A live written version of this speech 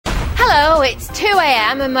Hello, it's 2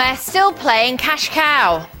 a.m. and we're still playing Cash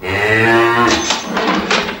Cow. And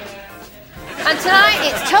tonight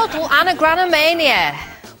it's total anagrammania.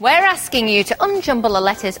 We're asking you to unjumble the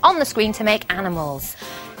letters on the screen to make animals.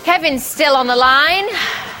 Kevin's still on the line.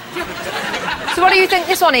 So what do you think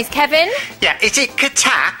this one is, Kevin? Yeah, is it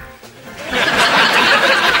kata?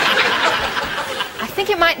 I think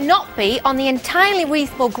it might not be, on the entirely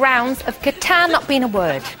reasonable grounds of kata not being a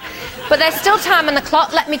word. But there's still time on the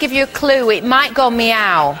clock. Let me give you a clue. It might go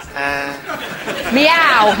meow.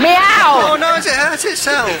 Meow, meow. Oh, no, it hurts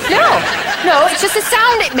itself. No, it's just a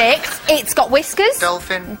sound it makes. It's got whiskers.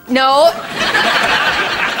 Dolphin. No.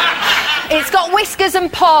 It's got whiskers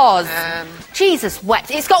and paws. Jesus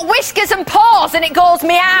wept. It's got whiskers and paws and it goes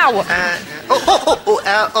meow.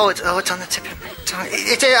 It's on the tip of my tongue.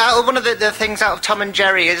 It's one of the things out of Tom and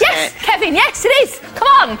Jerry, isn't it? Yes, Kevin, yes, it is. Come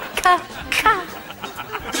on. Cat.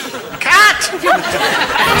 Yes!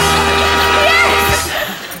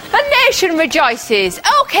 The nation rejoices.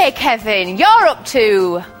 OK, Kevin, you're up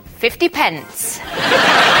to 50 pence.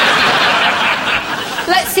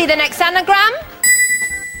 Let's see the next anagram.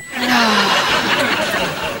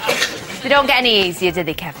 They don't get any easier, do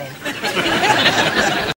they, Kevin?